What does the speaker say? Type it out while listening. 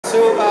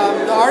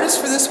The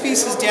artist for this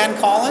piece is Dan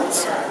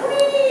Collins,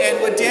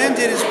 and what Dan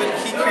did is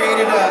he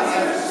created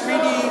a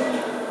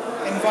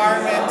 3D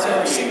environment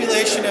or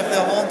simulation of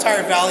the whole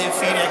entire Valley of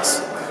Phoenix,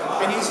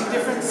 and using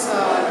different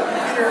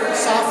computer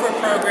software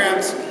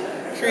programs,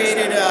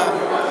 created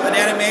an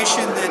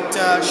animation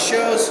that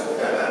shows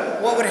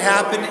what would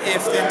happen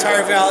if the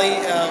entire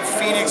Valley of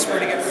Phoenix were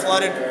to get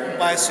flooded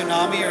by a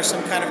tsunami or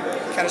some kind of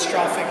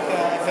catastrophic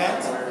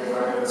event.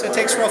 So it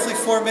takes roughly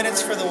 4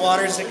 minutes for the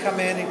waters to come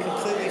in and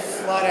completely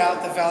flood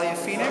out the Valley of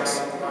Phoenix,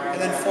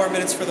 and then 4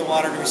 minutes for the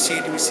water to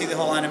recede, and we see the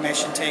whole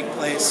animation take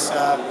place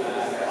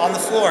on the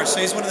floor. So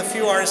he's one of the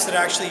few artists that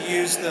actually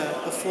use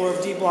the floor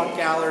of D Block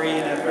Gallery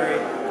in a very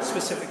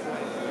specific way.